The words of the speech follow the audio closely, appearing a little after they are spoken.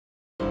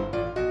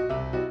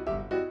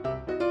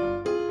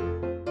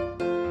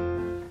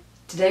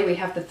Today we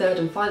have the third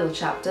and final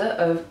chapter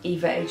of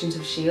Evva Agent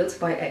of S.H.I.E.L.D.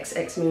 by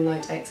XX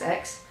Moonlight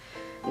XX,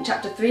 and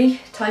chapter 3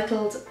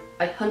 titled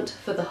I Hunt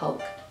for the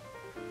Hulk.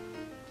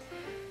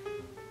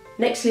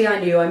 Nextly I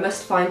knew I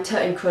must find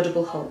ter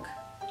incredible Hulk.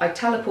 I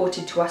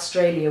teleported to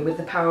Australia with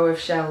the power of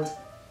S.H.I.E.L.D.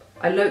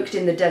 I lurked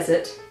in the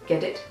desert,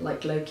 get it,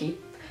 like Loki,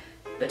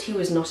 but he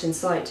was not in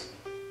sight.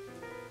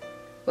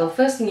 Well,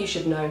 first thing you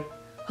should know,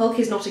 Hulk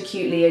is not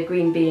acutely a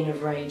green being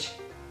of rage.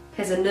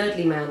 He's a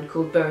nerdly man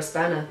called Bruce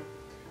Banner,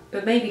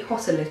 but maybe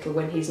hot a little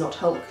when he's not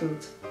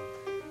Hulkled.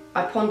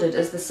 I pondered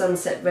as the sun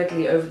set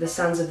redly over the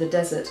sands of the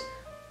desert.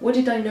 What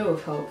did I know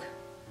of Hulk?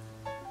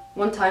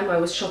 One time I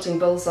was shotting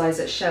bullseyes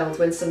at S.H.I.E.L.D.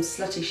 when some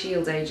slutty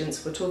S.H.I.E.L.D.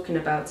 agents were talking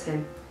about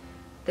him.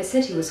 They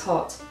said he was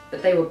hot,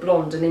 but they were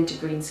blonde and into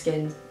green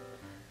skinned.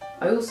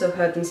 I also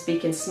heard them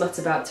speaking smut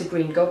about to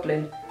Green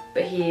Goblin,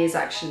 but he is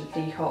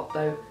actually hot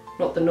though,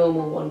 not the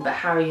normal one, but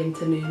Harry in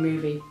the new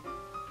movie.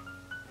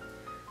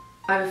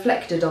 I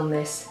reflected on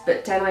this,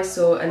 but then I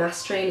saw an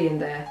Australian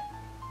there,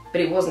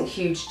 but it wasn't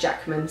Huge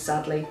Jackman,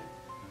 sadly.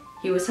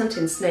 He was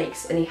hunting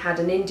snakes and he had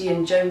an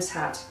Indian Jones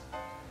hat.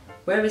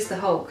 Where is the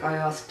Hulk? I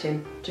asked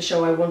him. To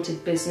show I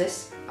wanted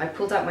business, I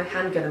pulled out my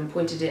handgun and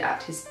pointed it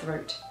at his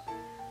throat.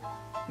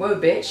 Whoa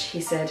bitch, he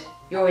said,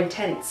 you're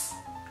intense.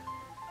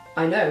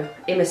 I know,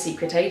 I'm a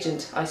secret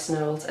agent, I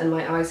snarled, and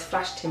my eyes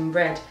flashed him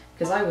red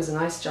because I was an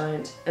ice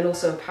giant and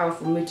also a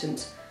powerful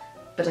mutant,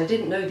 but I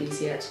didn't know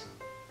these yet.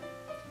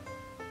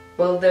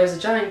 Well, there's a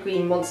giant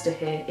green monster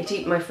here, it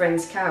eat my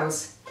friend's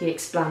cows, he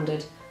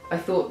expanded. I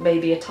thought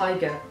maybe a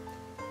tiger.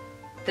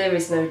 There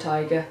is no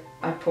tiger,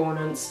 I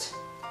pronounced.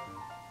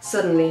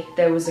 Suddenly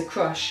there was a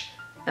crush.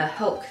 A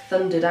Hulk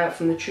thundered out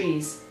from the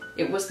trees.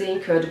 It was the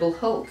Incredible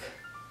Hulk.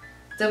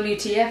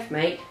 WTF,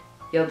 mate,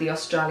 yelled the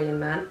Australian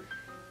man.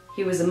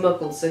 He was a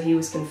muggle, so he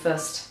was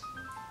confussed.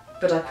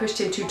 But I pushed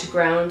him to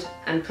ground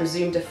and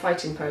presumed a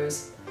fighting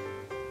pose.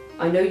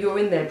 I know you're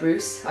in there,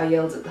 Bruce, I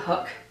yelled at the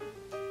Hulk.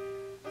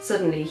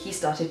 Suddenly he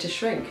started to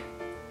shrink.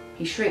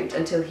 He shrinked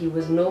until he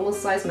was a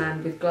normal-sized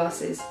man with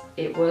glasses.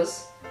 It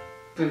was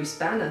Bruce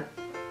Banner.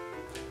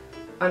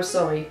 I'm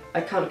sorry,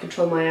 I can't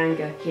control my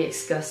anger, he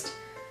excussed.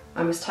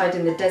 I must hide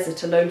in the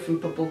desert alone from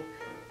Bubble.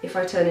 If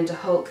I turn into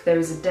Hulk, there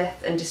is a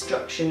death and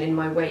destruction in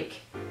my wake.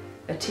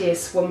 A tear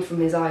swam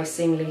from his eye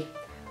singly.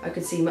 I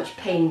could see much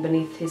pain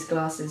beneath his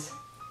glasses.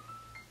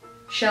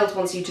 S.H.I.E.L.D.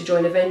 wants you to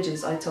join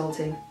Avengers, I told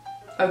him.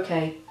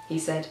 Okay, he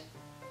said.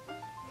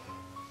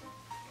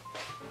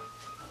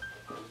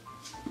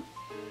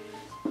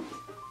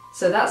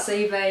 So that's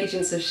Evva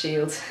Agents of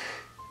S.H.I.E.L.D.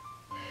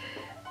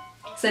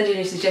 Send in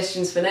your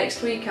suggestions for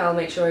next week, I'll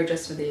make sure I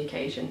dress for the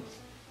occasion.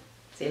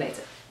 See you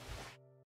later.